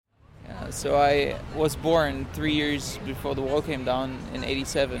So I was born 3 years before the wall came down in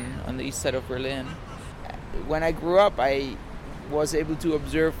 '87 on the east side of Berlin. When I grew up, I was able to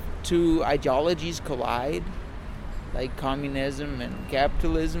observe two ideologies collide, like communism and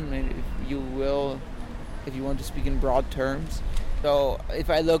capitalism, if you will, if you want to speak in broad terms. So if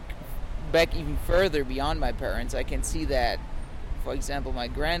I look back even further beyond my parents, I can see that, for example, my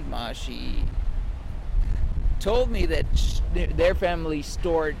grandma, she told me that their family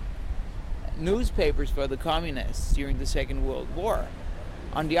stored newspapers for the communists during the Second World War.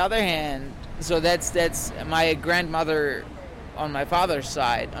 On the other hand, so that's my grandmother on my father's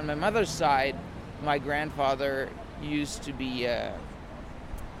side. On my mother's side, my grandfather used to be a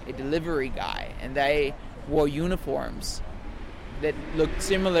delivery guy, and they wore uniforms that looked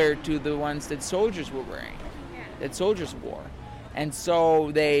similar to the ones that soldiers were wearing, that soldiers wore. And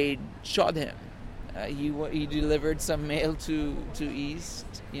so they shot him. He delivered some mail to East,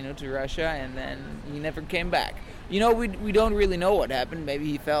 to Russia, and then he never came back. We don't really know what happened. Maybe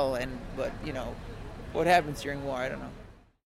he fell, but what happens during war, I don't know.